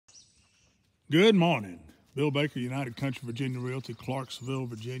Good morning. Bill Baker, United Country Virginia Realty, Clarksville,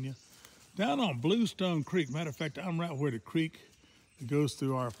 Virginia. Down on Bluestone Creek. Matter of fact, I'm right where the creek that goes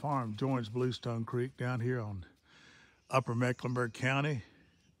through our farm joins Bluestone Creek down here on Upper Mecklenburg County.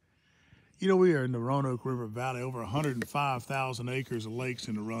 You know, we are in the Roanoke River Valley, over 105,000 acres of lakes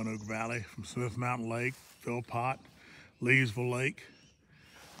in the Roanoke Valley, from Smith Mountain Lake, Philpott, Leesville Lake,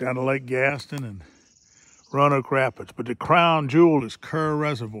 down to Lake Gaston and Roanoke Rapids. But the crown jewel is Kerr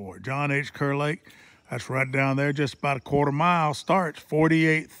Reservoir, John H. Kerr Lake. That's right down there, just about a quarter mile. Starts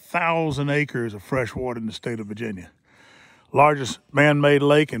 48,000 acres of fresh water in the state of Virginia. Largest man-made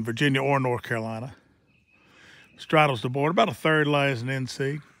lake in Virginia or North Carolina. Straddles the border, about a third lies in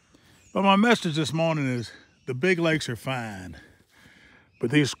NC. But my message this morning is the big lakes are fine, but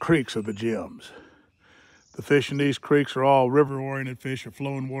these creeks are the gems. The fish in these creeks are all river-oriented fish or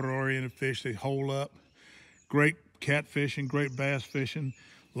flowing water-oriented fish. They hole up. Great catfishing, great bass fishing,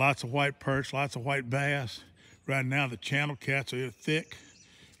 lots of white perch, lots of white bass. Right now the channel cats are thick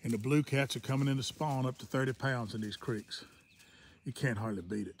and the blue cats are coming in to spawn up to 30 pounds in these creeks. You can't hardly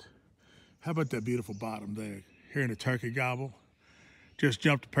beat it. How about that beautiful bottom there? Hearing the turkey gobble. Just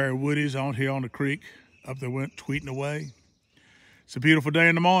jumped a pair of woodies on here on the creek. Up there went tweeting away. It's a beautiful day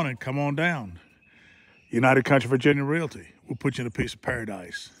in the morning. Come on down. United Country Virginia Realty. We'll put you in a piece of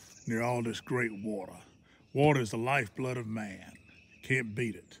paradise near all this great water. Water is the lifeblood of man. Can't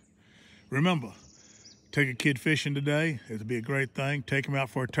beat it. Remember, take a kid fishing today. It'd be a great thing. Take him out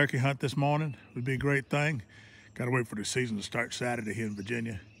for a turkey hunt this morning. It would be a great thing. Got to wait for the season to start Saturday here in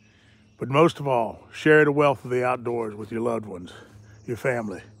Virginia. But most of all, share the wealth of the outdoors with your loved ones, your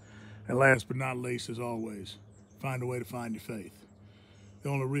family. And last but not least, as always, find a way to find your faith. The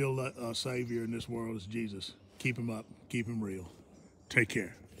only real savior in this world is Jesus. Keep him up. Keep him real. Take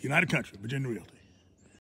care. United Country Virginia Realty.